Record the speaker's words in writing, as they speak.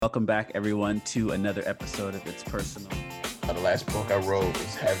Welcome back, everyone, to another episode of It's Personal. The last book I wrote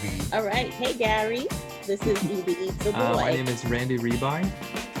was heavy. All right. Hey, Gary. This is Evie Eats the Boy. My name is Randy Rebai.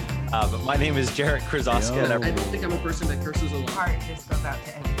 But my name is Jarek Krzyzowski. I don't think I'm a person that curses a lot. Heart just goes out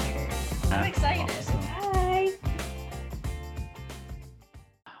to educators. I'm excited. Awesome. Hi.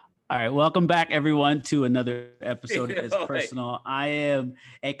 All right, welcome back, everyone, to another episode of It's Yo, hey. Personal. I am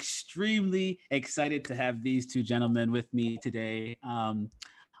extremely excited to have these two gentlemen with me today.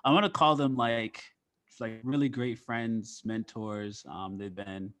 I want to call them like really great friends, mentors. They've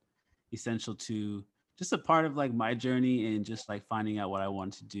been essential to just a part of like my journey and just like finding out what I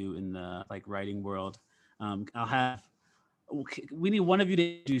want to do in the like writing world. We need one of you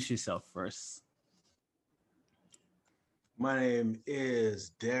to introduce yourself first. My name is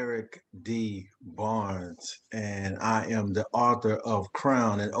Derek D. Barnes, and I am the author of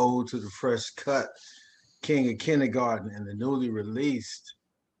Crown, an ode to the fresh cut, King of Kindergarten, and the newly released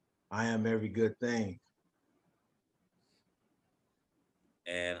I Am Every Good Thing.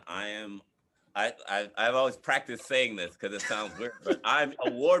 And I've always practiced saying this because it sounds weird, but I'm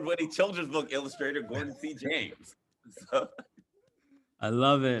award-winning children's book illustrator Gordon C. James. So. I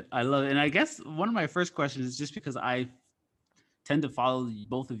love it. And I guess one of my first questions is just because I tend to follow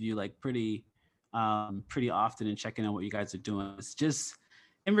both of you like pretty often and checking out what you guys are doing. It's just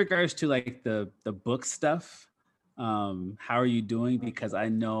in regards to like the book stuff. How are you doing? Because I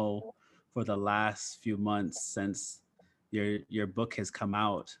know for the last few months since your book has come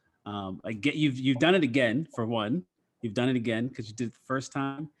out, I get you've done it again for one. You've done it again because you did it the first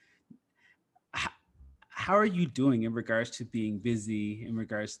time. How are you doing in regards to being busy, in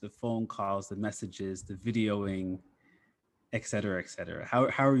regards to the phone calls, the messages, the videoing, et cetera, et cetera? How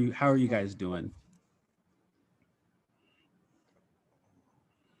are you guys doing?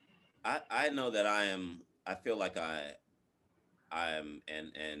 I know that I feel like I am,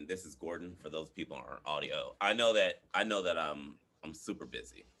 and this is Gordon for those people on audio. I know that I'm super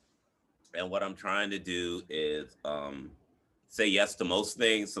busy. And what I'm trying to do is say yes to most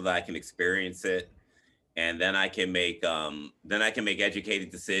things so that I can experience it. And then I can make educated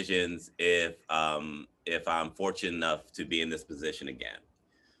decisions if I'm fortunate enough to be in this position again.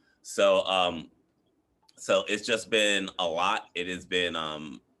 So it's just been a lot. It has been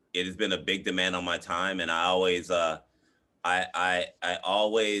a big demand on my time, and I always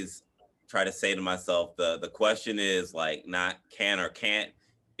try to say to myself, the question is like not can or can't,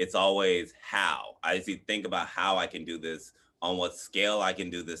 it's always how. I just think about how I can do this, on what scale I can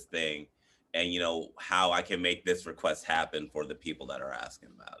do this thing, and how I can make this request happen for the people that are asking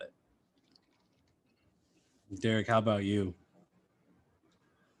about it. Derek, how about you?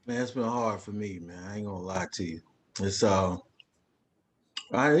 Man, it's been hard for me, man. I ain't gonna lie to you. It's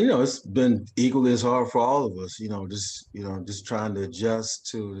it's been equally as hard for all of us, just trying to adjust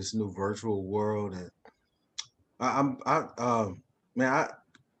to this new virtual world. And I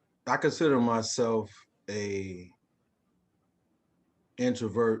consider myself a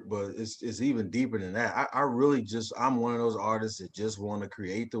introvert, but it's even deeper than that. I'm one of those artists that just want to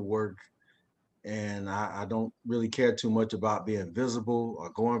create the work, and I don't really care too much about being visible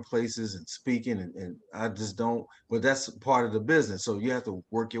or going places and speaking, and I just don't. But that's part of the business, so you have to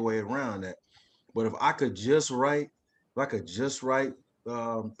work your way around that. But if I could just write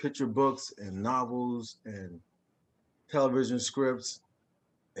picture books and novels and television scripts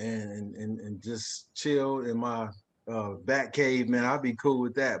and just chill in my back cave, man, I'd be cool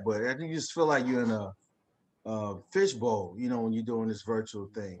with that. But I think you just feel like you're in a fishbowl, when you're doing this virtual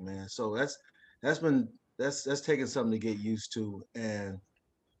thing, man. So that's taking something to get used to, and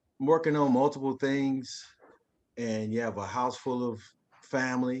I'm working on multiple things. And you have a house full of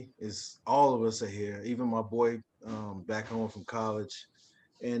family. Is all of us are here, even my boy back home from college.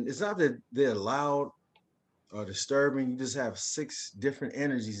 And it's not that they're loud or disturbing. You just have 6 different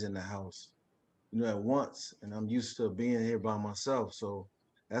energies in the house, at once. And I'm used to being here by myself. So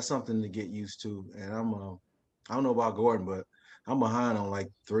that's something to get used to. And I don't know about Gordon, but I'm behind on like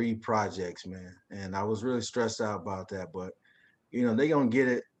 3 projects, man. And I was really stressed out about that. But, they gonna get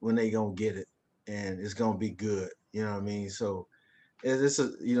it when they gonna get it. And it's gonna be good. You know what I mean? So it's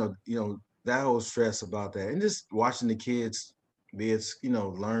that whole stress about that. And just watching the kids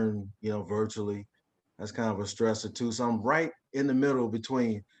learn, virtually. That's kind of a stressor too. So I'm right in the middle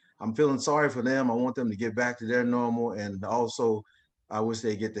between, I'm feeling sorry for them. I want them to get back to their normal. And also, I wish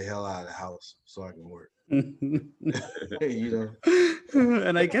they get the hell out of the house so I can work.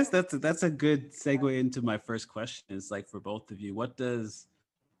 And I guess that's a good segue into my first question. Is like, for both of you, what does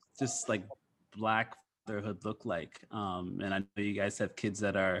just like Black fatherhood look like? And I know you guys have kids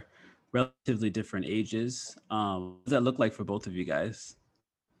that are relatively different ages. What does that look like for both of you guys?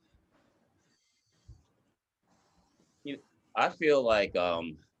 I feel like for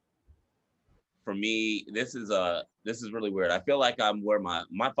me, this is really weird. I feel like I'm where my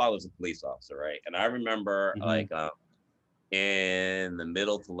father's a police officer, right? And I remember like in the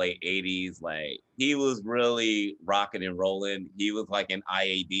middle to late 80s, like he was really rocking and rolling. He was like an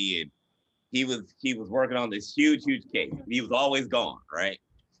IAD, and he was working on this huge case. He was always gone, right?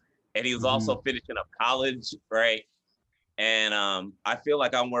 And he was also finishing up college, right? And I feel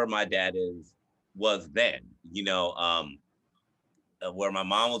like I'm where my dad was then, where my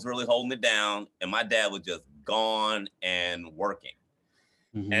mom was really holding it down and my dad was just gone and working.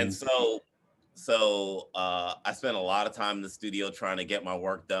 And so I spent a lot of time in the studio trying to get my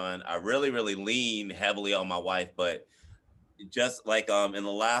work done. I really lean heavily on my wife, but just like in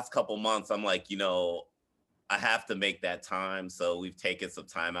the last couple months, I'm like, I have to make that time. So we've taken some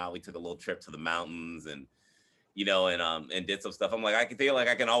time out. We took a little trip to the mountains and did some stuff. I'm like, I can feel like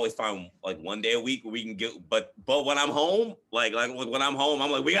I can always find like one day a week where we can get, but when I'm home, like when I'm home,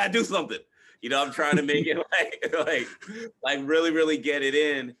 I'm like, we gotta do something. I'm trying to make it like really get it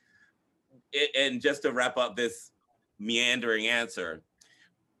in. And just to wrap up this meandering answer,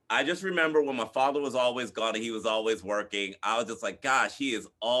 I just remember when my father was always gone and he was always working, I was just like, gosh, he is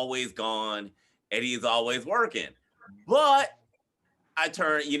always gone and he's always working. But I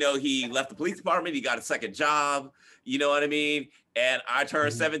turned, he left the police department, he got a second job, you know what I mean? And I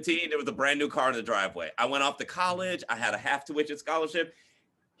turned 17, there was a brand new car in the driveway. I went off to college, I had a half tuition scholarship.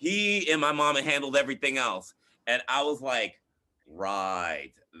 He and my mama handled everything else. And I was like,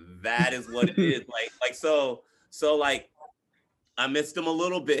 right, that is what it is. So I missed him a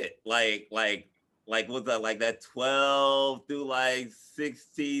little bit, like was that like that 12 through like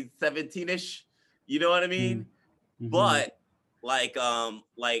 16, 17-ish, you know what I mean? But like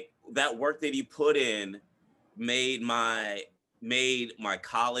that work that he put in made my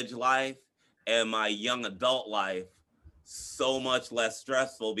college life and my young adult life so much less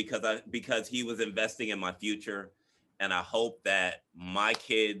stressful because he was investing in my future. And I hope that my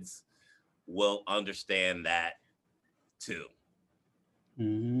kids will understand that too.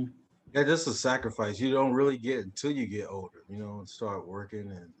 Yeah, just a sacrifice you don't really get until you get older, and start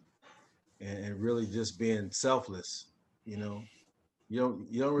working and really just being selfless. You don't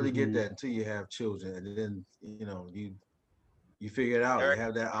really get that until you have children, and then you figure it out. You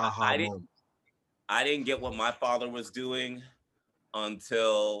have that aha moment. I didn't get what my father was doing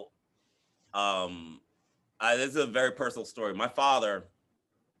until this is a very personal story. My father,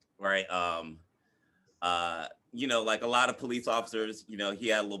 right, like a lot of police officers, he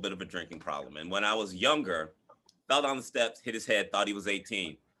had a little bit of a drinking problem. And when I was younger, fell down the steps, hit his head, thought he was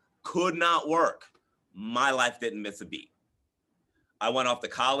 18, could not work. My life didn't miss a beat. I went off to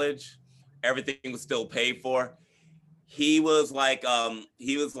college, everything was still paid for. He was like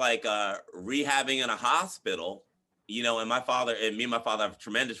rehabbing in a hospital, and my father and my father have a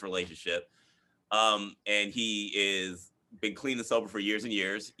tremendous relationship. And he is been clean and sober for years and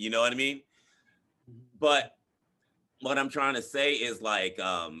years, you know what I mean? But what I'm trying to say is like,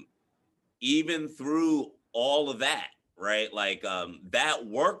 even through all of that, right? Like that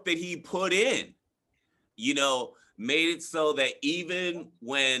work that he put in, made it so that even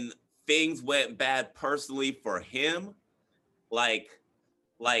when things went bad personally for him,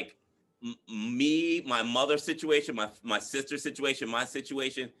 me, my mother's situation, my sister's situation, my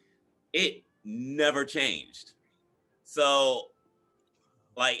situation, it never changed. So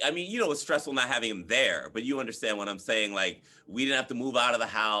it's stressful not having him there, but you understand what I'm saying. Like, we didn't have to move out of the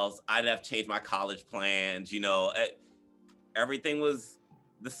house. I didn't have to change my college plans. Everything was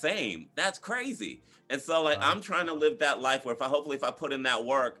the same. That's crazy. And so I'm trying to live that life where if I put in that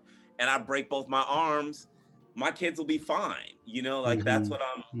work and I break both my arms, my kids will be fine. That's what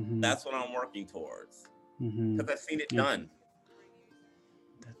I'm working towards, because I've seen it done.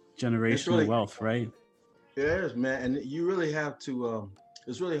 Generational wealth, right? It is, man. And you really have to,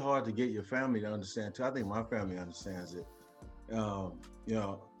 it's really hard to get your family to understand too. I think my family understands it.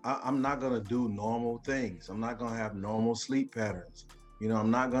 I'm not going to do normal things. I'm not going to have normal sleep patterns.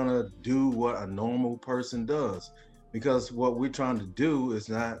 I'm not going to do what a normal person does, because what we're trying to do is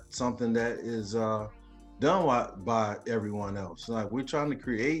not something that is done by everyone else. Like, we're trying to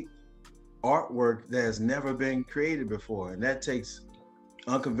create artwork that has never been created before. And that takes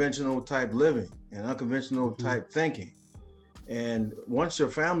unconventional type living and unconventional type thinking. And once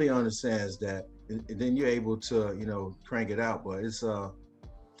your family understands that, then you're able to, crank it out. But it's a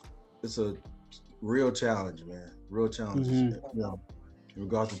real challenge, man. Real challenge, in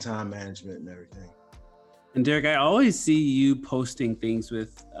regard to time management and everything. And Derek, I always see you posting things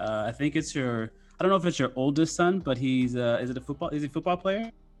with, I think it's I don't know if it's your oldest son, but is he a football player?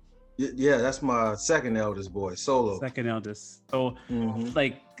 Yeah, that's my second eldest boy, Solo. Second eldest. So Mhm.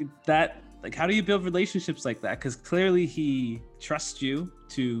 like that, like how do you build relationships like that? Because clearly he trusts you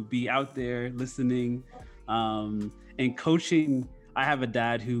to be out there listening, and coaching. I have a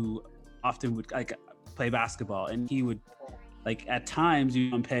dad who often would like play basketball, and he would like at times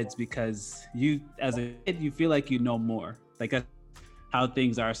you bump heads because you as a kid you feel like you know more. Like that's how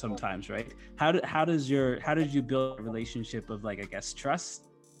things are sometimes, right? How did you build a relationship of like I guess trust,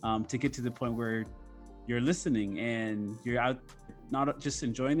 to get to the point where you're listening and you're out not just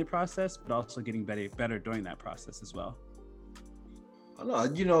enjoying the process but also getting better during that process as well? I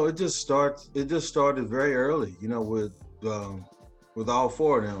know, it just started very early, with all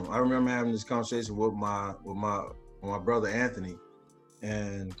four of them. I remember having this conversation with my brother Anthony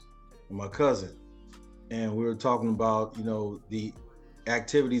and my cousin, and we were talking about the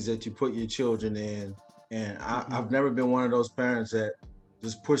activities that you put your children in. And I've never been one of those parents that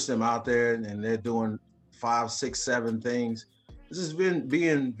just push them out there and they're doing 5, 6, 7 things. This has been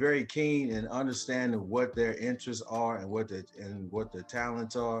being very keen and understanding what their interests are and what their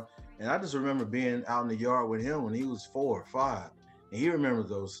talents are. And I just remember being out in the yard with him when he was 4 or 5, and he remembers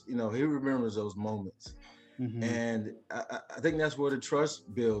those moments. And I think that's where the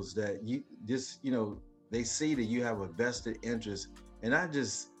trust builds, that you just, they see that you have a vested interest and not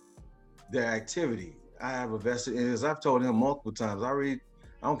just their activity. I have a vested interest. I've told him multiple times, I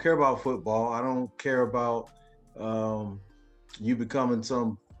don't care about football. I don't care about you becoming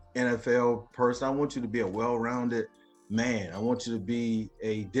some NFL person. I want you to be a well-rounded man. I want you to be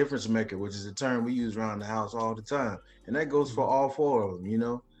a difference maker, which is a term we use around the house all the time. And that goes for all four of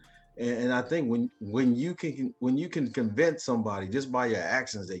them, And I think when you can convince somebody just by your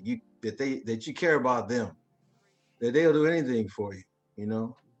actions that you care about them, that they'll do anything for you.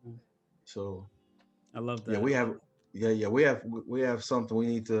 So I love that. we have something we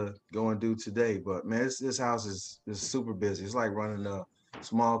need to go and do today. But man, this house is super busy. It's like running a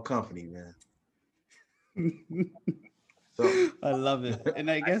small company, man. So I love it. And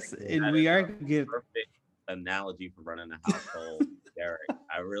I guess That we is are a give perfect analogy for running a household, Derek.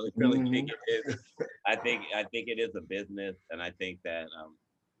 I really think it is. I think it is a business, and I think that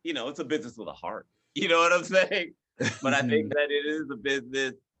it's a business with a heart. You know what I'm saying? But I think that it is a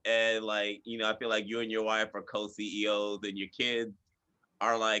business, and I feel like you and your wife are co-CEOs, and your kids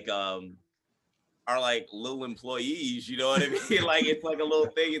are like little employees. You know what I mean? Like it's like a little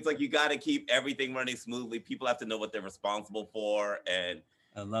thing. It's like you got to keep everything running smoothly. People have to know what they're responsible for, and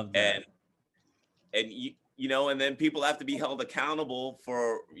I love that. And and then people have to be held accountable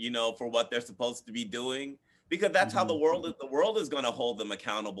for what they're supposed to be doing, because that's how the world is going to hold them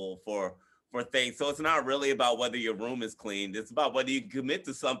accountable for things. So it's not really about whether your room is cleaned. It's about whether you commit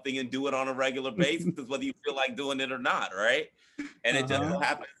to something and do it on a regular basis, whether you feel like doing it or not, right? And it just so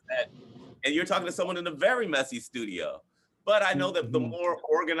happens that, and you're talking to someone in a very messy studio, but I know that the more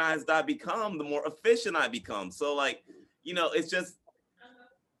organized I become, the more efficient I become. So it's just,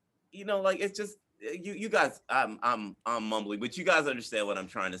 it's just, you guys, I'm mumbling, but you guys understand what I'm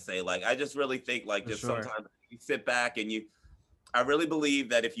trying to say. Like, I just really think sometimes you sit back and I really believe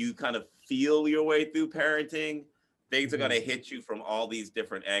that if you kind of feel your way through parenting, things are going to hit you from all these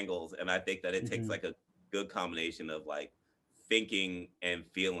different angles. And I think that it takes like a good combination of like thinking and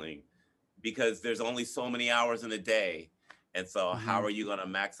feeling, because there's only so many hours in a day. And so how are you going to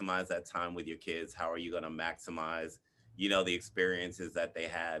maximize that time with your kids? How are you going to maximize, the experiences that they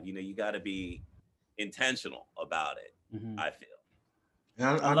have? You got to be intentional about it. I feel.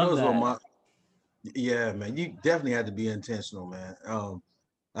 And I know that. Yeah, man, you definitely had to be intentional, man.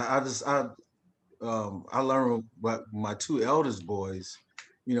 I learned what my 2 eldest boys,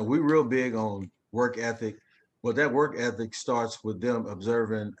 we real big on work ethic, but that work ethic starts with them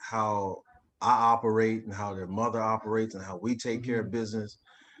observing how I operate and how their mother operates and how we take care of business.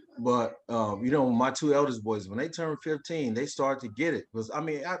 But my 2 eldest boys, when they turn 15, they start to get it. Because I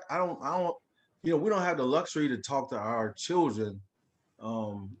mean, I don't, we don't have the luxury to talk to our children,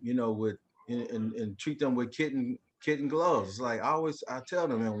 with and treat them with kitten gloves. It's like I tell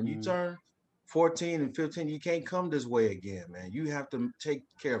them, man, when you turn 14 and 15, you can't come this way again, man. You have to take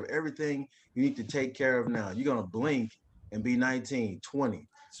care of everything you need to take care of now. You're gonna blink and be 19, 20.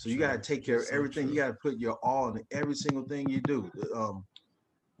 So you gotta take care of everything. You gotta put your all in every single thing you do.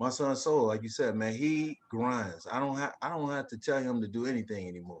 My son Soul, like you said, man, he grinds. I don't have to tell him to do anything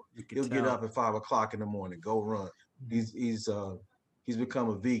anymore. He'll get up at 5 o'clock in the morning, go run. He's become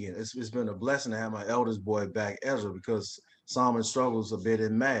a vegan. It's been a blessing to have my eldest boy back, Ezra, because Simon struggles a bit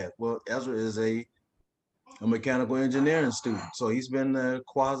in math. Well, Ezra is a a mechanical engineering student. So he's been a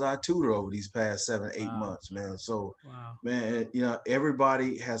quasi tutor over these past 7-8 Wow. months, man. So, Wow. man, you know,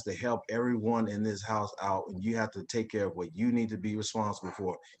 everybody has to help everyone in this house out, and you have to take care of what you need to be responsible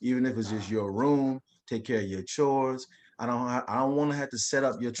for, even if it's just your room. Take care of your chores. I don't want to have to set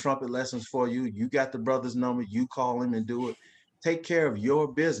up your trumpet lessons for you. You got the brother's number. You call him and do it. Take care of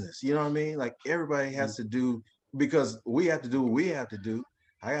your business. You know what I mean? Like everybody has to do, because we have to do what we have to do.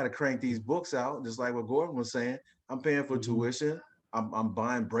 I got to crank these books out, just like what Gordon was saying. I'm paying for tuition. I'm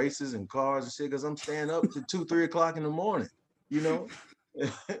buying braces and cars and shit because I'm staying up to 2, 3 o'clock in the morning. You know,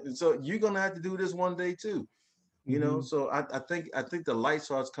 so you're gonna have to do this one day too. You know, so I think the light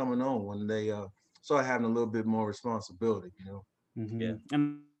starts coming on when they start having a little bit more responsibility. You know. Yeah.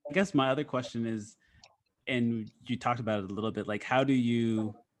 And I guess my other question is, and you talked about it a little bit, like how do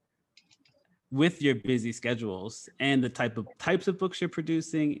you, with your busy schedules and the types of books you're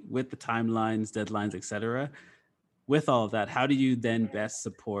producing, with the timelines, deadlines, etc., with all of that, how do you then best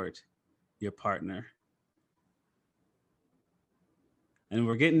support your partner? And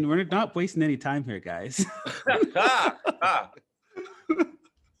we're not wasting any time here, guys.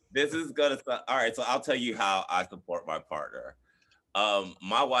 This is gonna start. All right, so I'll tell you how I support my partner.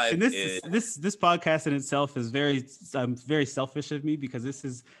 My wife And this podcast in itself is very selfish of me, because this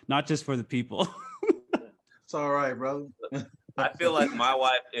is not just for the people. It's all right, brother. I feel like my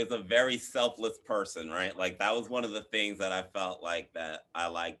wife is a very selfless person, right? Like that was one of the things that I felt like that I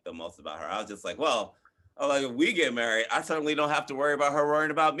liked the most about her. I was just like, well, if we get married, I certainly don't have to worry about her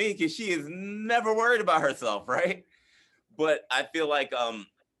worrying about me, because she is never worried about herself, right? But I feel like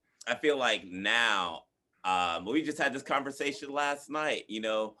now, we just had this conversation last night. You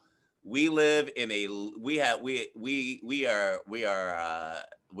know, we live in we are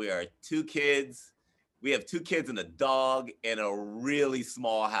 2 kids. We have 2 kids and a dog in a really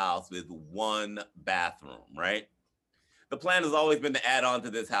small house with 1 bathroom, right? The plan has always been to add on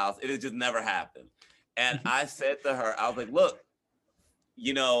to this house. It has just never happened. And I said to her, I was like, look,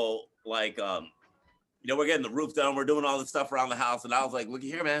 you know, like, we're getting the roof done. We're doing all this stuff around the house. And I was like, look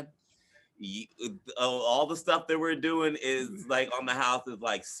here, man. All the stuff that we're doing is like on the house is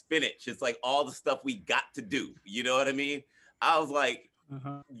like spinach. It's like all the stuff we got to do. You know what I mean? I was like,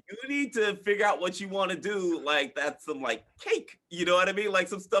 you need to figure out what you want to do. Like that's some like cake. You know what I mean? Like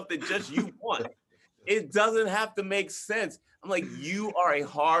some stuff that just you want. It doesn't have to make sense. I'm like, you are a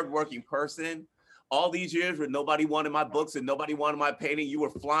hardworking person. All these years where nobody wanted my books and nobody wanted my painting, you were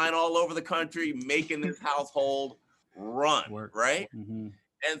flying all over the country, making this household run, right?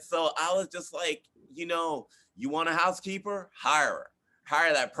 And so I was just like, you know, you want a housekeeper? Hire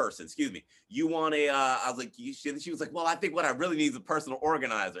that person, excuse me. You want I was like, she was like, well, I think what I really need is a personal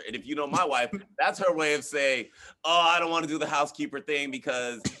organizer. And if you know my wife, that's her way of saying, oh, I don't want to do the housekeeper thing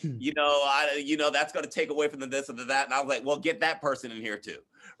because, that's going to take away from the this and the that. And I was like, well, get that person in here too,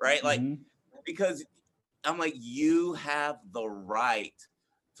 right? Like, because I'm like, you have the right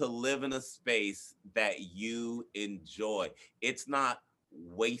to live in a space that you enjoy. It's not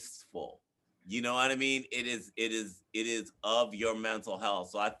wasteful. You know what I mean? It is of your mental health.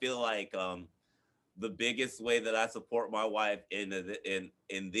 So I feel like the biggest way that I support my wife in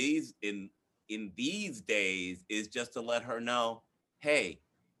these days is just to let her know, hey,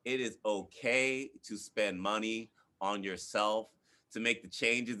 it is okay to spend money on yourself, to make the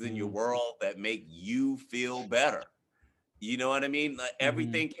changes in your world that make you feel better. You know what I mean? Like,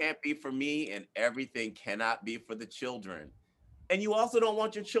 everything can't be for me and everything cannot be for the children. And you also don't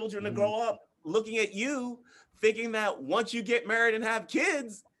want your children to grow up looking at you thinking that once you get married and have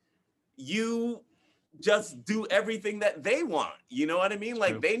kids, you just do everything that they want. You know what I mean?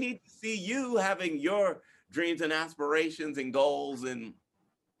 Like they need to see you having your dreams and aspirations and goals and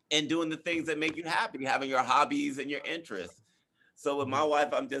doing the things that make you happy, having your hobbies and your interests. So with my wife,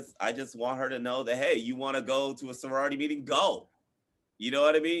 I just want her to know that, hey, you want to go to a sorority meeting? Go. You know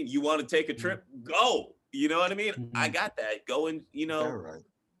what I mean? You want to take a trip? Go. You know what I mean? I got that. Go and,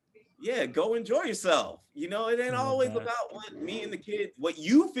 go enjoy yourself. You know, it ain't always about what me and the kids, what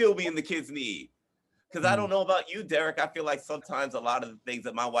you feel me and the kids need. Because I don't know about you, Derek. I feel like sometimes a lot of the things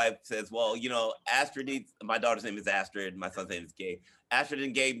that my wife says, well, Astrid needs, my daughter's name is Astrid, my son's name is Gabe. Astrid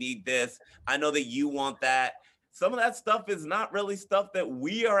and Gabe need this. I know that you want that. Some of that stuff is not really stuff that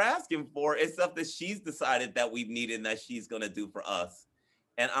we are asking for. It's stuff that she's decided that we need and that she's going to do for us.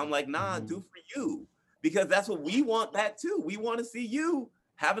 And I'm like, nah, do for you. Because that's what we want that too. We want to see you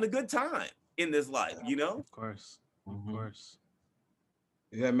having a good time in this life, Of course. Of course.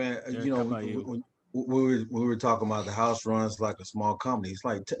 Yeah, man. Derek, we were talking about the house runs like a small company. It's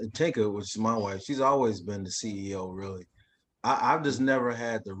like Tinka, which is my wife. She's always been the CEO, really. I've just never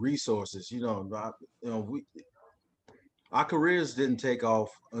had the resources. Our careers didn't take off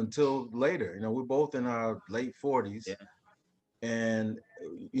until later. We're both in our late 40s. Yeah. And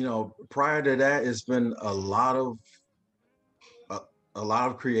prior to that, it's been a lot of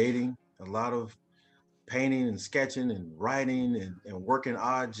creating, a lot of painting and sketching and writing and working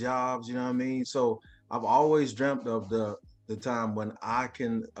odd jobs, you know what I mean? So I've always dreamt of the time when I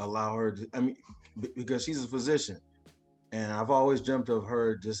can allow her to, because she's a physician. And I've always dreamt of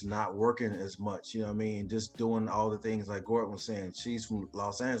her just not working as much, you know what I mean? Just doing all the things like Gordon was saying. She's from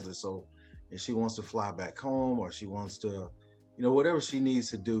Los Angeles, so if she wants to fly back home or she wants to, whatever she needs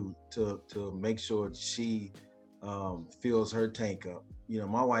to do to make sure she fills her tank up.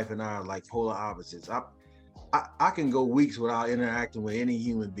 My wife and I are like polar opposites. I can go weeks without interacting with any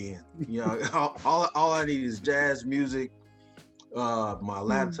human being. All I need is jazz music, my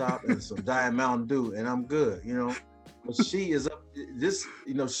laptop, and some Diet Mountain Dew, and I'm good. But she is up.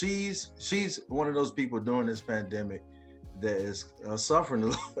 She's one of those people during this pandemic that is suffering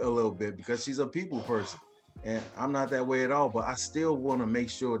a little bit because she's a people person, and I'm not that way at all. But I still want to make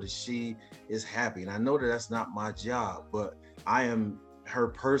sure that she is happy, and I know that that's not my job, but I am her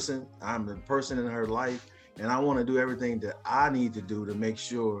person. I'm the person in her life, and I want to do everything that I need to do to make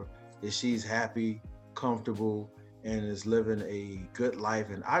sure that she's happy, comfortable, and is living a good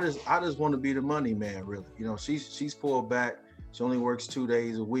life. And I just want to be the money man, really. She's pulled back. She only works 2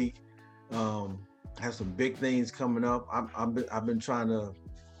 days a week. Has some big things coming up. I've been trying to,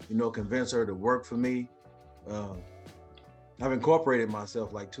 convince her to work for me. I've incorporated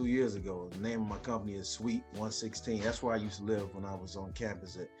myself like 2 years ago. The name of my company is Suite 116. That's where I used to live when I was on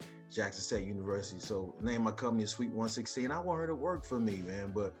campus at Jackson State University. So the name of my company is Suite 116. I want her to work for me,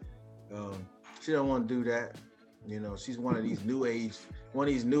 man, but she don't want to do that. She's one of these new age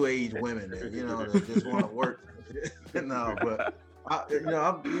women that, that just want to work. No, but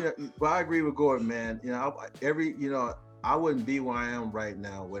I agree with Gordon, man. I wouldn't be where I am right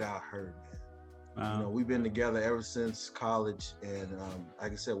now without her, man. Wow. We've been together ever since college, and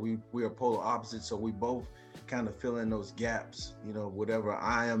like I said, we are polar opposites, so we both kind of fill in those gaps. Whatever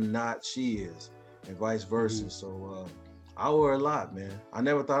I am not, she is, and vice versa. Mm-hmm. So I owe her a lot, man. I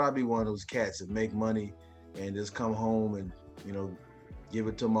never thought I'd be one of those cats that make money and just come home and, give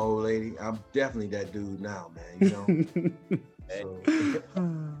it to my old lady. I'm definitely that dude now, man,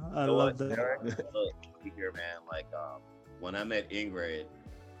 I love that. Here, man, like when I met Ingrid,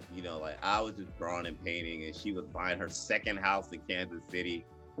 like I was just drawing and painting, and she was buying her second house in Kansas City.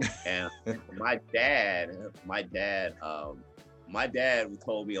 And my dad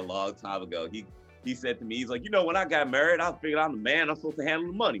told me a long time ago, he said to me, he's like, when I got married, I figured I'm the man, I'm supposed to handle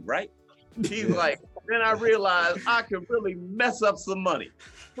the money, right? He's like, then I realized I could really mess up some money.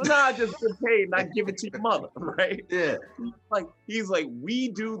 So now I just get paid and I give it to your mother, right? Yeah. He's like, we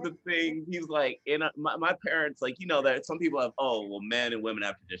do the thing. He's like, and my parents, like, that some people have, men and women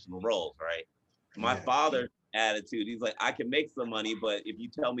have traditional roles, right? My father's attitude, he's like, I can make some money, but if you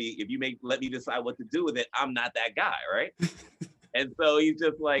let me decide what to do with it, I'm not that guy, right? And so he's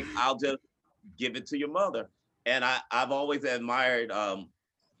just like, I'll just give it to your mother. And I've always admired,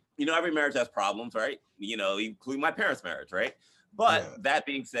 every marriage has problems, right? Including my parents' marriage, right? But that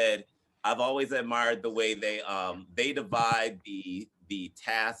being said, I've always admired the way they divide the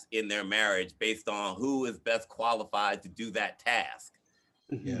tasks in their marriage based on who is best qualified to do that task.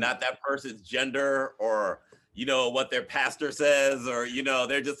 Yeah. Not that person's gender or, what their pastor says, or,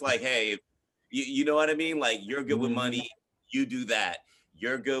 they're just like, hey, you know what I mean? Like, you're good with money, you do that.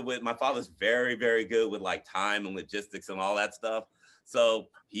 You're good with, my father's very, very good with like time and logistics and all that stuff. So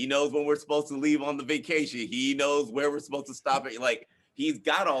he knows when we're supposed to leave on the vacation. He knows where we're supposed to stop at. Like, he's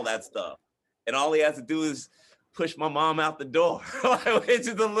got all that stuff. And all he has to do is push my mom out the door, which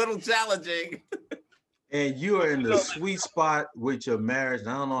is a little challenging. And you are in the sweet spot with your marriage. And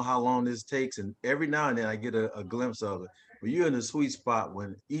I don't know how long this takes. And every now and then I get a glimpse of it. But you're in the sweet spot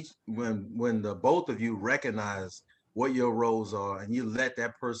when the both of you recognize what your roles are and you let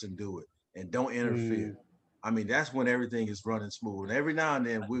that person do it and don't interfere. That's when everything is running smooth. And every now and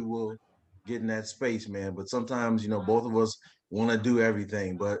then we will get in that space, man. But sometimes, both of us want to do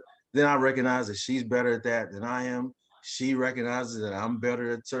everything. But then I recognize that she's better at that than I am. She recognizes that I'm better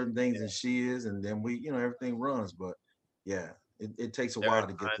at certain things than she is. And then we, everything runs. But yeah, it takes a while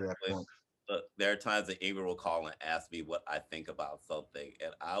to get to that point. There are times that Ingrid will call and ask me what I think about something,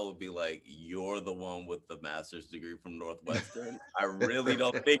 and I will be like, you're the one with the master's degree from Northwestern. I really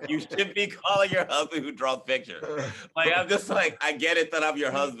don't think you should be calling your husband who draws pictures. Like, I'm just like, I get it that I'm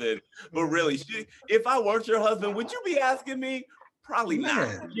your husband, but really, if I weren't your husband, would you be asking me? Probably not.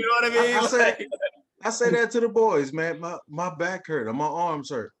 You know what I mean? I say that to the boys, man. My back hurt or my arms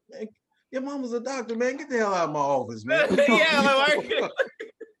hurt. Man, your mama's a doctor, man. Get the hell out of my office, man.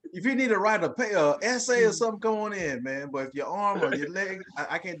 If you need to write a essay or something, come on in, man. But if your arm or your leg,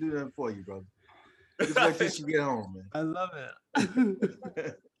 I can't do nothing for you, brother. Just wait till you get home, man. I love it.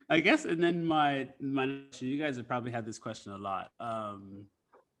 I guess, and then my you guys have probably had this question a lot.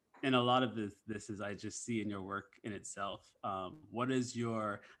 And a lot of this is I just see in your work in itself. What is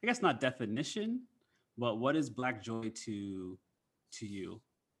your, I guess not definition, but what is Black joy to you?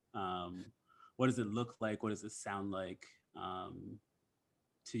 What does it look like? What does it sound like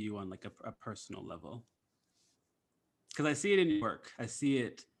to you on like a personal level? Because I see it in your work. I see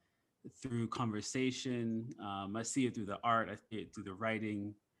it through conversation. I see it through the art. I see it through the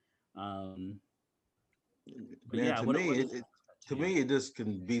writing. Man, to me, it just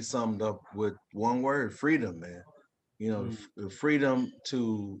can be summed up with one word: freedom, man. You know, the freedom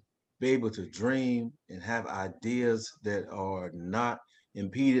to be able to dream and have ideas that are not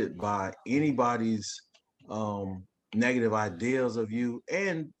impeded by anybody's negative ideas of you,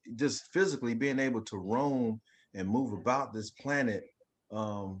 and just physically being able to roam and move about this planet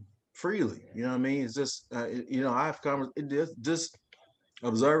freely. You know what I mean? It's just, just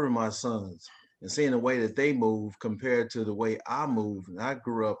observing my sons and seeing the way that they move compared to the way I move. And I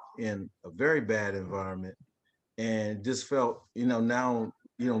grew up in a very bad environment and just felt, now,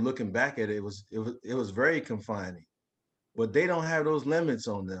 looking back at it, it was very confining. But they don't have those limits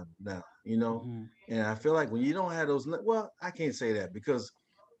on them now, And I feel like when you don't have those, well, I can't say that, because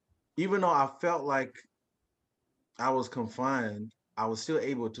even though I felt like I was confined, I was still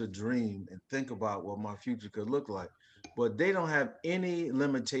able to dream and think about what my future could look like. But they don't have any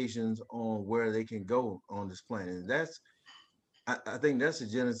limitations on where they can go on this planet. And I think that's the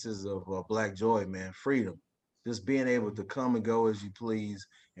genesis of Black joy, man. Freedom, just being able to come and go as you please,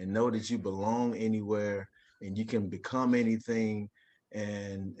 and know that you belong anywhere, and you can become anything,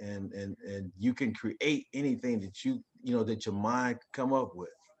 and you can create anything that that your mind come up with.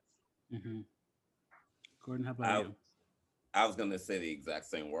 Mm-hmm. Gordon, how about you? I was gonna say the exact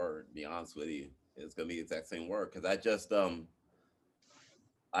same word. To be honest with you, it's gonna be the exact same word, because I just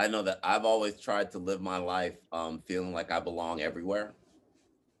I know that I've always tried to live my life feeling like I belong everywhere.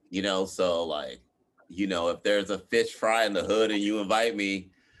 So like, if there's a fish fry in the hood and you invite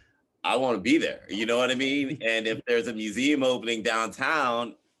me, I want to be there. You know what I mean? And if there's a museum opening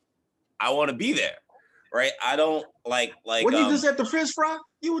downtown, I want to be there. Right? I don't like. What you just at the fish fry?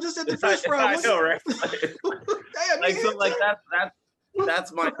 You were just at the fish fry. I know, right?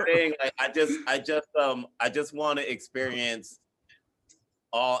 That's my thing. Like, I just want to experience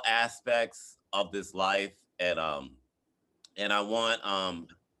all aspects of this life, and I want to.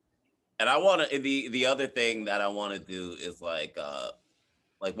 The other thing that I want to do is like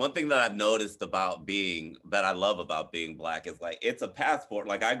one thing that I've noticed that I love about being Black is like it's a passport.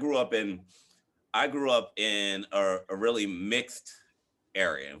 Like I grew up in a really mixed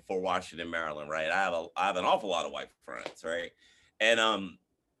area in Fort Washington, Maryland, right? I have an awful lot of white friends, right? And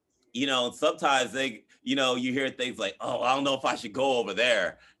sometimes they, you hear things like, "Oh, I don't know if I should go over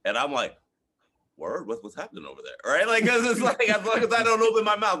there," and I'm like, "Word, what's happening over there?" Right? Like, cause it's like as long as I don't open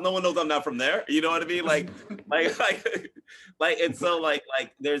my mouth, no one knows I'm not from there. You know what I mean? Like, and so like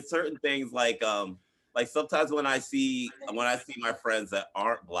there's certain things like sometimes when I see my friends that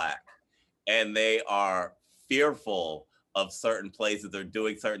aren't Black, and they are fearful of certain places, they're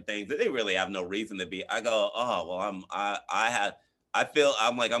doing certain things that they really have no reason to be. I go, oh, well, I'm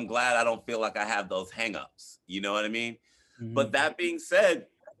glad I don't feel like I have those hangups. You know what I mean? Mm-hmm. But that being said,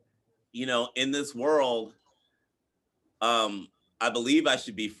 in this world, I believe I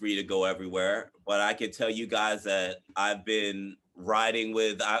should be free to go everywhere. But I can tell you guys that I've been riding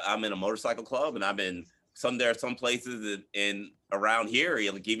I'm in a motorcycle club, and I've been some places in around here,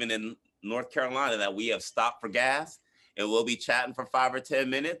 like even in North Carolina, that we have stopped for gas, and we'll be chatting for 5 or 10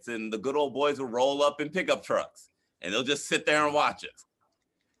 minutes, and the good old boys will roll up in pickup trucks, and they'll just sit there and watch us,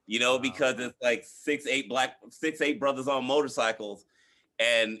 because it's like 6-8 brothers on motorcycles,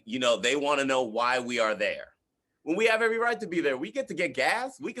 and they want to know why we are there. When we have every right to be there, we get to get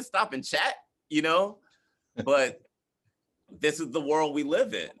gas, we can stop and chat, but this is the world we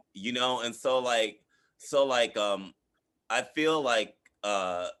live in, and so I feel like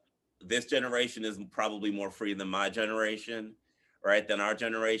this generation is probably more free than my generation, right? Than our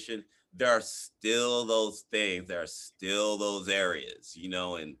generation. There are still those things. There are still those areas,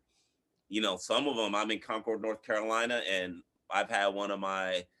 and some of them. I'm in Concord, North Carolina, and I've had one of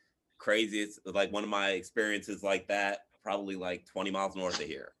my experiences like that, probably like 20 miles north of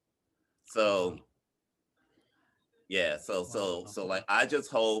here. So, yeah. So like, I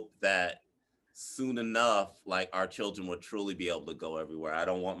just hope that soon enough, like our children will truly be able to go everywhere. I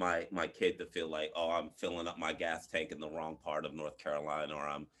don't want my kid to feel like, oh, I'm filling up my gas tank in the wrong part of North Carolina, or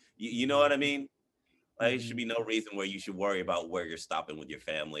you know what I mean? Like, it should be no reason where you should worry about where you're stopping with your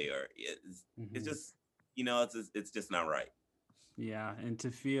family, or it's just, it's just not right. Yeah, and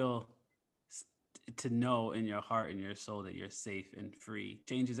to know in your heart and your soul that you're safe and free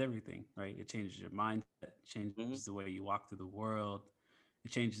changes everything, right? It changes your mindset, changes the way you walk through the world.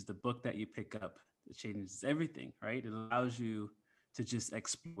 It changes the book that you pick up. It changes everything, right? It allows you to just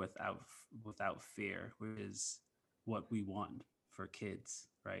explore without fear, which is what we want for kids,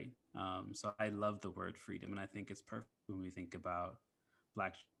 right? So I love the word freedom, and I think it's perfect when we think about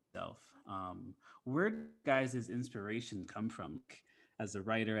Black self. Where guys does inspiration come from? As a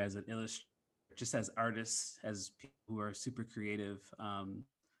writer, as an illustrator, just as artists, as people who are super creative,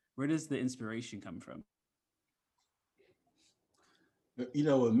 where does the inspiration come from?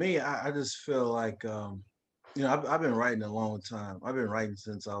 With me, I just feel like, I've been writing a long time. I've been writing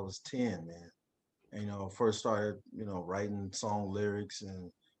since I was 10, man. And, first started, writing song lyrics and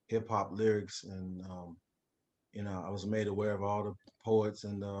hip hop lyrics. And, I was made aware of all the poets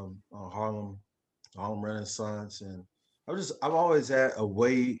and Harlem Renaissance. And I've always had a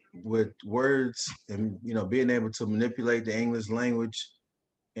way with words and, being able to manipulate the English language.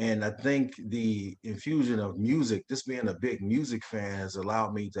 And I think the infusion of music, just being a big music fan, has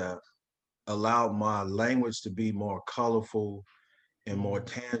allowed me to allow my language to be more colorful and more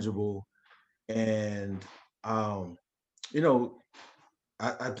tangible. And, you know,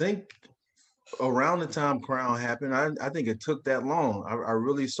 I think around the time Crown happened, I think it took that long. I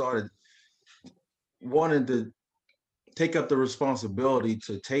really started wanting to take up the responsibility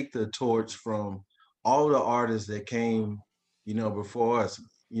to take the torch from all the artists that came, before us,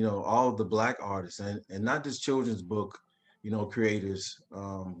 all the Black artists, and not just children's book, creators,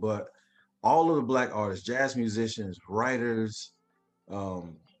 but all of the Black artists, jazz musicians, writers,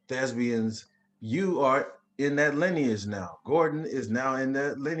 thespians. You are in that lineage now. Gordon is now in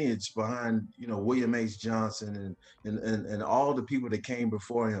that lineage behind, William H. Johnson and all the people that came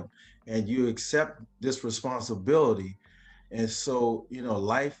before him. And you accept this responsibility. And so,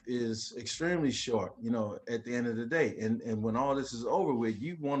 life is extremely short, at the end of the day. And when all this is over with,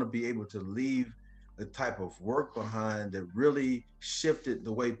 you want to be able to leave the type of work behind that really shifted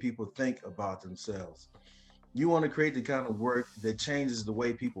the way people think about themselves. You want to create the kind of work that changes the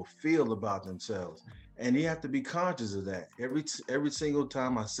way people feel about themselves. And you have to be conscious of that. Every single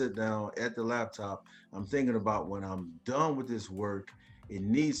time I sit down at the laptop, I'm thinking about when I'm done with this work, it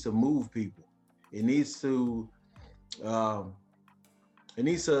needs to move people. It needs to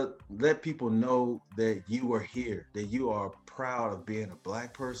let people know that you are here, that you are proud of being a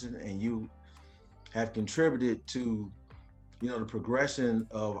Black person, and you have contributed to, the progression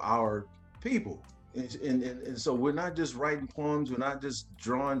of our people. And so we're not just writing poems, we're not just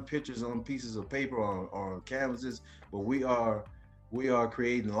drawing pictures on pieces of paper or canvases, but we are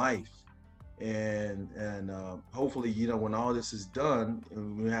creating life. And hopefully, when all this is done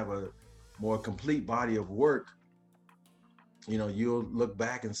and we have a more complete body of work, you'll look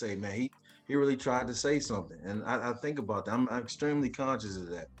back and say, man, he really tried to say something. And I think about that. I'm extremely conscious of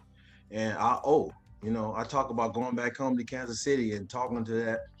that. And I talk about going back home to Kansas City and talking to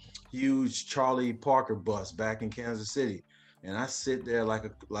that huge Charlie Parker bus back in Kansas City. And I sit there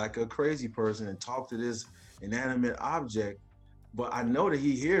like a crazy person and talk to this inanimate object, but I know that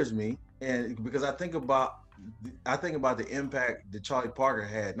he hears me. And because I think about the impact that Charlie Parker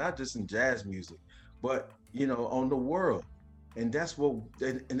had, not just in jazz music, but, on the world. And that's what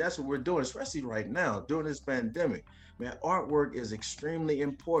we're doing, especially right now during this pandemic. Man, artwork is extremely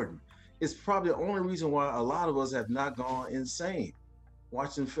important. It's probably the only reason why a lot of us have not gone insane,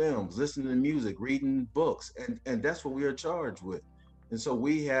 watching films, listening to music, reading books, and that's what we are charged with. And so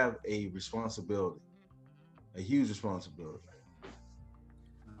we have a responsibility, a huge responsibility.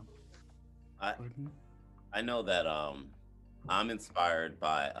 I know that I'm inspired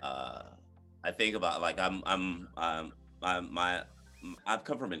by I think about, like, I've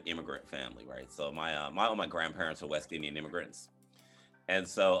come from an immigrant family, right? So all my grandparents are West Indian immigrants, and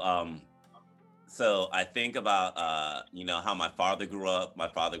so I think about how my father grew up. My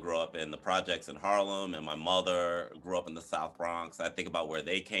father grew up in the projects in Harlem, and my mother grew up in the South Bronx. I think about where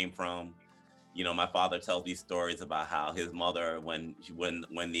they came from. My father tells these stories about how his mother, when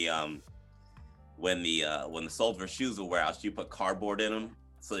the soles of her shoes would wear out, she put cardboard in them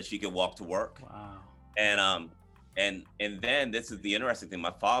so that she could walk to work. Wow. And then this is the interesting thing.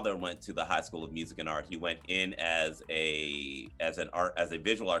 My father went to the High School of Music and Art. He went in as a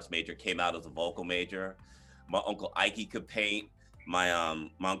visual arts major, came out as a vocal major. My uncle Ike could paint. my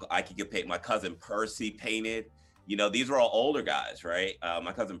uncle Ike could paint. My cousin Percy painted. You know, these were all older guys, right?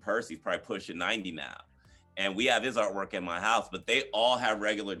 My cousin Percy's probably pushing 90 now. And we have his artwork in my house, but they all have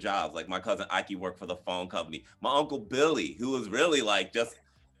regular jobs. Like my cousin Ike worked for the phone company. My uncle Billy, who was really like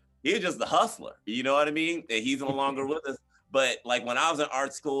he was just the hustler. You know what I mean? And he's no longer with us. But like when I was in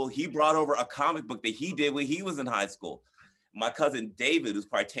art school, he brought over a comic book that he did when he was in high school. My cousin David, who's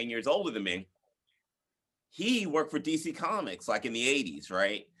probably 10 years older than me, he worked for DC Comics like in the 80s,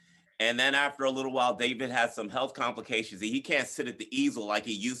 right? And then after a little while, David had some health complications. He can't sit at the easel like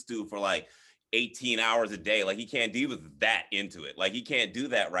he used to for like 18 hours a day. Like he was that into it. Like he can't do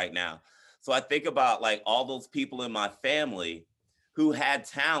that right now. So I think about like all those people in my family who had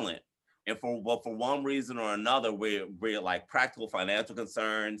talent, and for one reason or another, we're like practical financial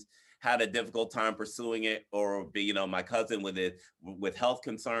concerns, had a difficult time pursuing it, or you know, my cousin with health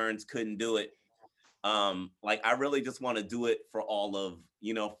concerns couldn't do it. Like I really just want to do it for all of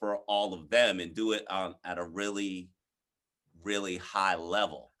them, and do it at a really, really high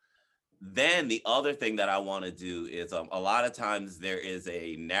level. Then the other thing that I want to do is a lot of times there is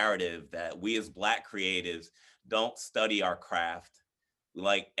a narrative that we as Black creatives don't study our craft.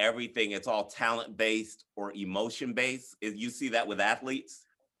 Like everything, it's all talent based or emotion based. You see that with athletes,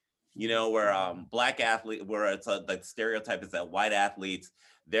 you know, where Black athlete, where it's the stereotype is that white athletes,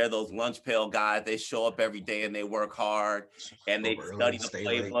 they're those lunch pail guys. They show up every day and they work hard and they study the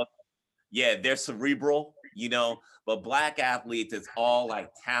playbook. Yeah, they're cerebral, you know, but Black athletes, it's all like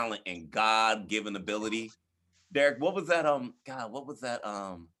talent and God-given ability. Derek, what was that? What's it?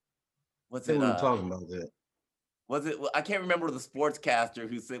 What are you talking about that? Was it? I can't remember the sportscaster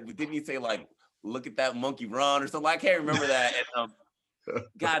who said, didn't he say like, look at that monkey run or something? I can't remember that. And,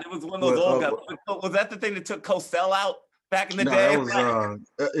 God, it was one of those old guys. Was that the thing that took Cosell out back in the day? That was,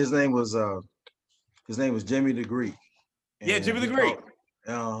 his name was Jimmy the Greek. Yeah, Jimmy the Greek.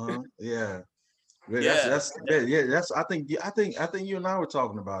 Yeah. That's I think you and I were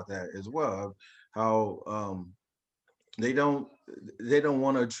talking about that as well. How they don't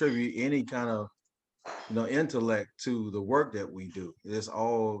want to attribute any kind of intellect to the work that we do. It's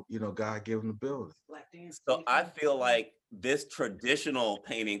all God-given ability. So I feel like this traditional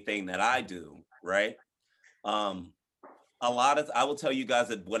painting thing that I do, right? I will tell you guys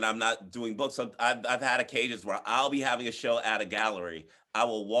that when I'm not doing books, I've had occasions where I'll be having a show at a gallery. I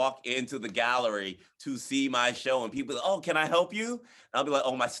will walk into the gallery to see my show and people, oh, can I help you? And I'll be like,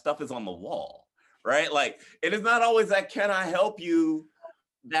 oh, my stuff is on the wall, right? Like, it is not always that, can I help you?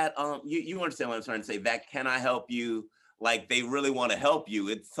 That, you understand what I'm trying to say? That, can I help you? Like, they really want to help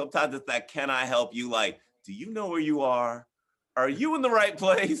you. Sometimes it's that, can I help you? Like, do you know where you are? Are you in the right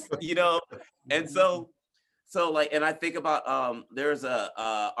place? And so like, and I think about, there's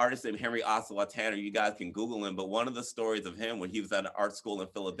a artist named Henry Ossawa Tanner. You guys can Google him, but one of the stories of him when he was at an art school in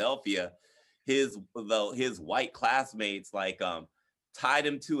Philadelphia, his white classmates like tied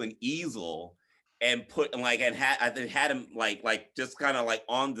him to an easel and had him like just kind of like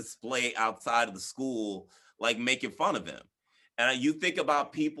on display outside of the school, like making fun of him. And you think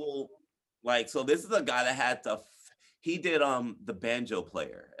about people like, so this is a guy that had to. He did the Banjo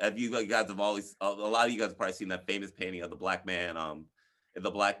Player. If you guys have always, a lot of you guys have probably seen that famous painting of the black man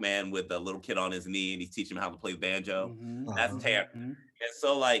with the little kid on his knee and he's teaching him how to play banjo. Mm-hmm. That's Tanner. Mm-hmm. And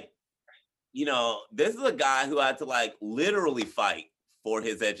so like, this is a guy who had to like literally fight for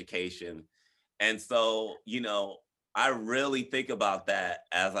his education. And so, I really think about that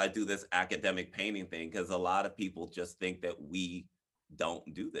as I do this academic painting thing, because a lot of people just think that we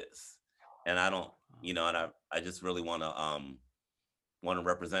don't do this. And I don't, and I just really want to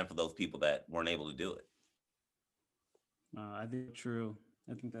represent for those people that weren't able to do it. I think true.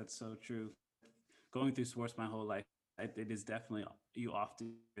 I think that's so true. Going through sports my whole life, it is definitely, you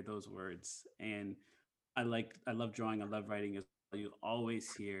often hear those words. And I love drawing, I love writing as well. You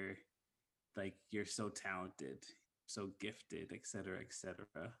always hear like, you're so talented, so gifted, et cetera, et cetera.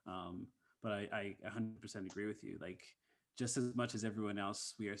 But I 100% agree with you. Like, just as much as everyone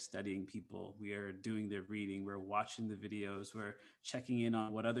else, we are studying people. We are doing their reading. We're watching the videos. We're checking in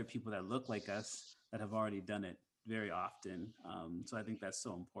on what other people that look like us that have already done it very often. So I think that's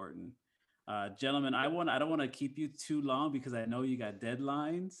so important. Gentlemen, I don't want to keep you too long because I know you got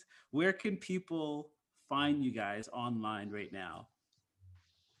deadlines. Where can people find you guys online right now?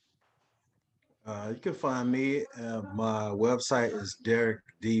 You can find me. My website is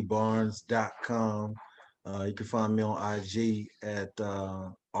derekdbarnes.com. You can find me on IG at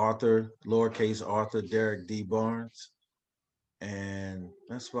Arthur, lowercase Arthur, Derek D. Barnes. And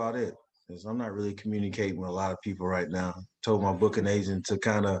that's about it. Because I'm not really communicating with a lot of people right now. Told my booking agent to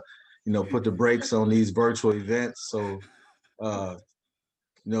kind of, put the brakes on these virtual events. So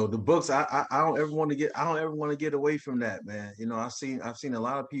The books. I don't ever want to get away from that, man. I've seen a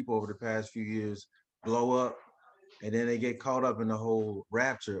lot of people over the past few years blow up, and then they get caught up in the whole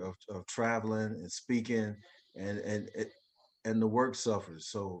rapture of traveling and speaking, and the work suffers.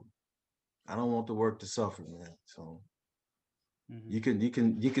 So I don't want the work to suffer, man. So you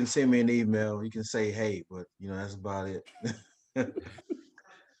can send me an email. You can say hey, but that's about it.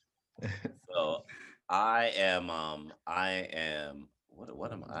 So I am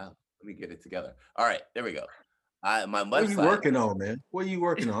what am I? Let me get it together. All right, there we go. My website. What are you working on, man? What are you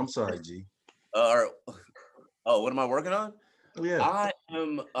working on? I'm sorry, G. What am I working on? Yeah. I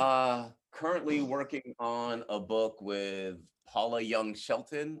am currently working on a book with Paula Young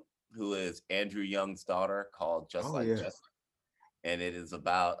Shelton, who is Andrew Young's daughter, called Just Like Jesse. And it is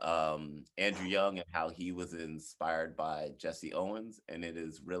about Andrew Young and how he was inspired by Jesse Owens. And it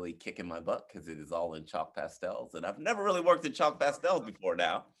is really kicking my butt because it is all in chalk pastels. And I've never really worked in chalk pastels before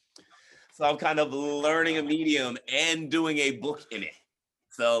now. So I'm kind of learning a medium and doing a book in it.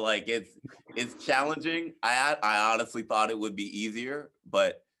 So like it's challenging. I honestly thought it would be easier,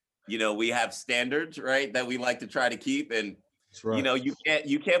 but we have standards, right, that we like to try to keep. And right. I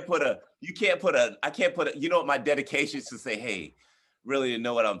can't put my dedication is to say, hey, really didn't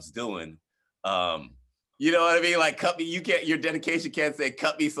know what I was doing. You know what I mean? Like cut me, your dedication can't say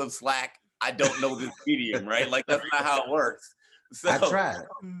cut me some slack. I don't know this medium, right? Like that's not how it works. So I tried.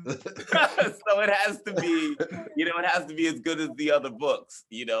 So it has to be, it has to be as good as the other books,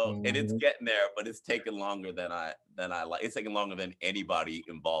 and it's getting there, but it's taking longer than I like. It's taking longer than anybody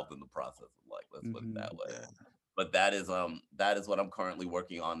involved in the process of life. Let's put it that way. Yeah. But that is what I'm currently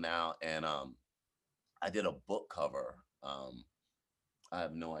working on now. And I did a book cover. I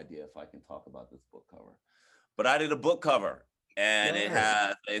have no idea if I can talk about this book cover, but I did a book cover and it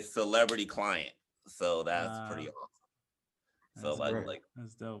has a celebrity client. So that's pretty awesome. So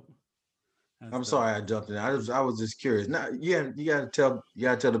that's dope. I'm sorry I jumped in. I was just curious. Now you gotta tell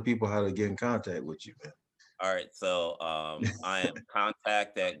the people how to get in contact with you, man. All right. So I am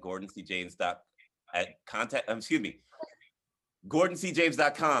contact at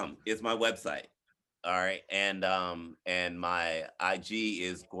GordonCJames.com is my website. All right. And my IG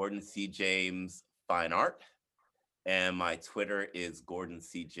is Gordon C. James Fine Art. And my Twitter is Gordon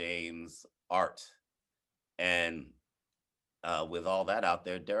C. James Art. And with all that out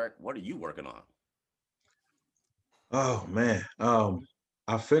there, Derek, what are you working on? Oh man.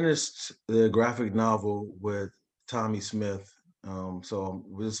 I finished the graphic novel with Tommy Smith. So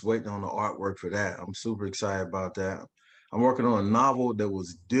we're just waiting on the artwork for that. I'm super excited about that. I'm working on a novel that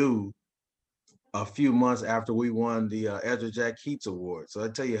was due a few months after we won the Ezra Jack Keats Award. So I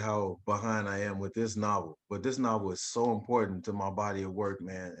tell you how behind I am with this novel. But this novel is so important to my body of work,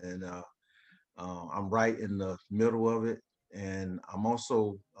 man. And I'm right in the middle of it. And I'm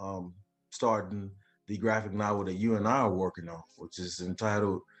also starting the graphic novel that you and I are working on, which is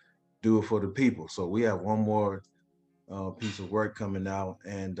entitled "Do It for the People." So we have one more piece of work coming out,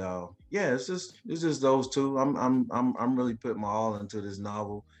 and it's just those two. I'm really putting my all into this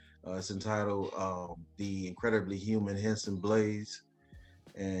novel. It's entitled "The Incredibly Human Henson Blaze,"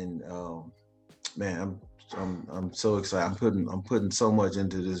 and man, I'm so excited. I'm putting so much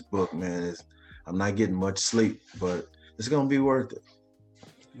into this book, man. I'm not getting much sleep, but it's gonna be worth it.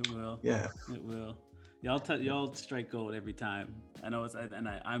 It will. Yeah, it will. Y'all strike gold every time. I know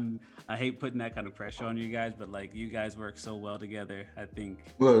I hate putting that kind of pressure on you guys, but like you guys work so well together. I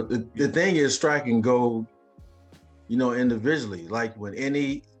think. Well, the thing is striking gold, individually. Like when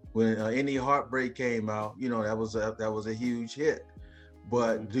any Heartbreak came out, that was a huge hit.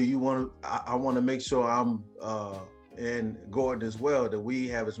 But do you want to? I want to make sure I'm and Gordon as well, that we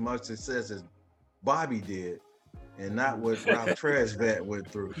have as much success as Bobby did. And not what Ralph Tresvant went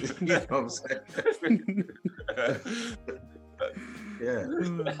through. You know what I'm saying? Yeah.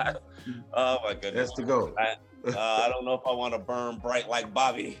 Oh my goodness. That's the goal. I don't know if I want to burn bright like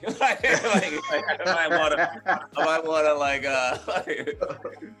Bobby. I might want to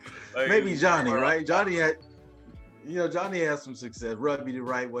maybe Johnny, right? Johnny had some success. Rub me the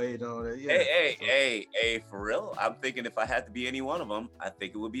right way and all that. Yeah. Hey, for real. I'm thinking if I had to be any one of them, I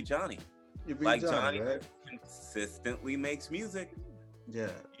think it would be Johnny. Johnny right? Consistently makes music.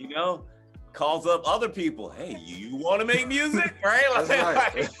 Yeah. Calls up other people. Hey, you want to make music? Right?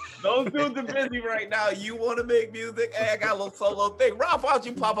 Right. Those dudes are busy right now. You want to make music? Hey, I got a little solo thing. Ralph, why don't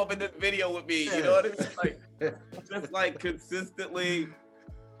you pop up in this video with me? You know what I mean? Just like consistently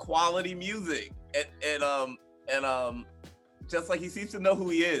quality music. And just like he seems to know who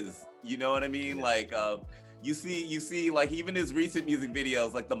he is. You know what I mean? Like you see like even his recent music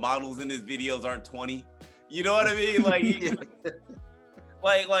videos, like the models in his videos aren't 20. You know what I mean? Like, Yeah.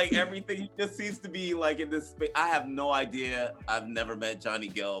 like everything just seems to be like in this space. I have no idea. I've never met Johnny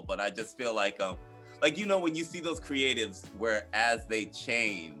Gill, but I just feel like when you see those creatives where as they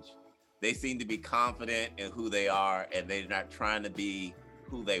change, they seem to be confident in who they are and they're not trying to be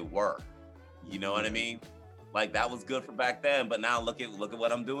who they were. You know what I mean? Like that was good for back then, but now look at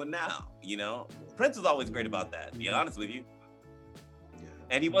what I'm doing now. You know, Prince was always great about that. To be honest with you,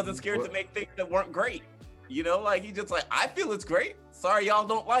 and he wasn't scared to make things that weren't great. You know, like he just like, I feel it's great. Sorry, y'all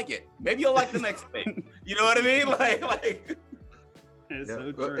don't like it. Maybe you'll like the next thing. You know what I mean? Like. It's Yeah.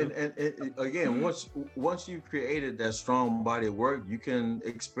 so true. And again, once you've created that strong body of work, you can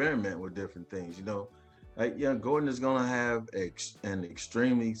experiment with different things. You know, like Gordon is gonna have an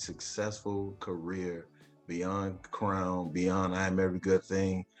extremely successful career beyond Crown, beyond I Am Every Good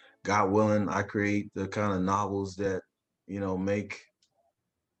Thing. God willing, I create the kind of novels that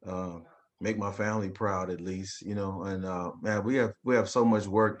make my family proud, at least. And man, we have so much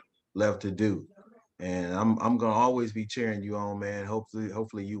work left to do. And I'm gonna always be cheering you on, man.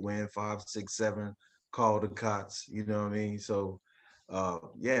 Hopefully you win 5, 6, 7 Caldecots. You know what I mean? So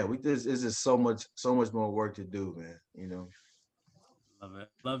yeah, it's just so much more work to do, man. Love it.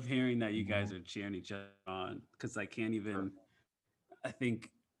 Love hearing that you guys are cheering each other on, because I can't even. I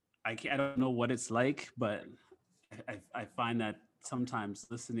don't know what it's like, but I find that sometimes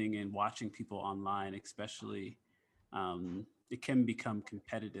listening and watching people online, especially, it can become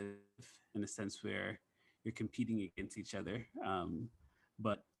competitive in a sense where you're competing against each other.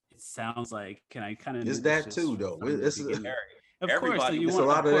 But it sounds like, can I kind of? It's that too, though. It's of course, Everybody- so you it's a want,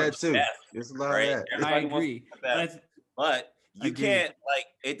 lot of that course. too. Best, It's a lot right? of that. I Everybody wants agree, to be the best. But you Agreed. can't, like,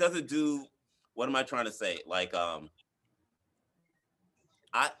 it doesn't do, what am I trying to say? Like,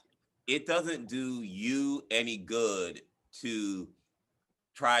 it doesn't do you any good to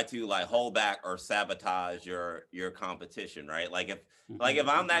try to like hold back or sabotage your competition, right? Like if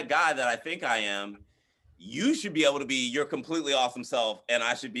I'm that guy that I think I am, you should be able to be your completely awesome self, and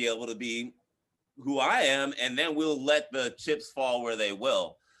I should be able to be who I am, and then we'll let the chips fall where they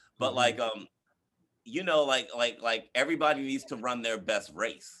will. But like like everybody needs to run their best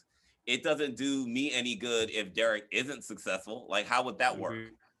race. It doesn't do me any good if Derek isn't successful. Like, how would that work?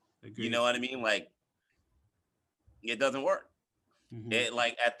 Agreed. You know what I mean? Like, it doesn't work. It,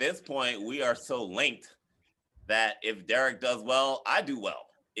 like, at this point, we are so linked that if Derek does well, I do well.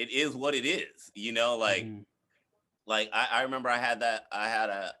 It is what it is, like, like I remember I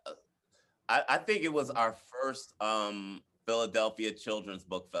think it was our first Philadelphia Children's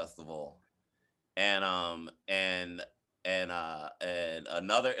Book Festival. And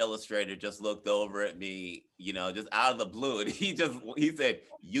another illustrator just looked over at me, just out of the blue, and he said,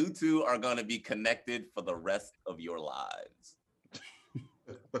 "You two are going to be connected for the rest of your lives."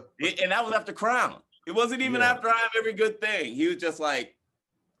 And that was after Crown. It wasn't even after I Am Every Good Thing. He was just like,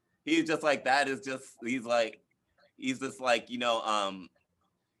 that is just, he's just like,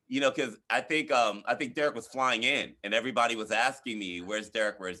 because I think Derek was flying in, and everybody was asking me, "Where's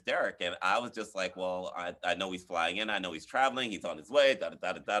Derek? Where's Derek?" And I was just like, "Well, I know he's flying in. I know he's traveling. He's on his way." Da da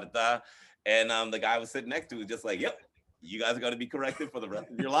da da da da. And the guy was sitting next to me, just like, "Yep, you guys are going to be corrected for the rest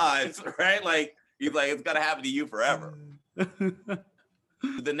of your lives, right?" Like, he's like, "It's going to happen to you forever."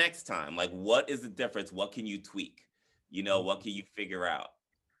 The next time, like, what is the difference? What can you tweak? What can you figure out?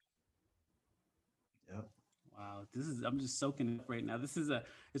 Wow, I'm just soaking up right now. This is a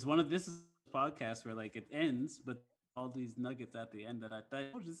podcast where like it ends, but all these nuggets at the end that I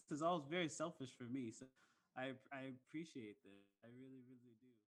thought, this is all very selfish for me. So I appreciate this. I really, really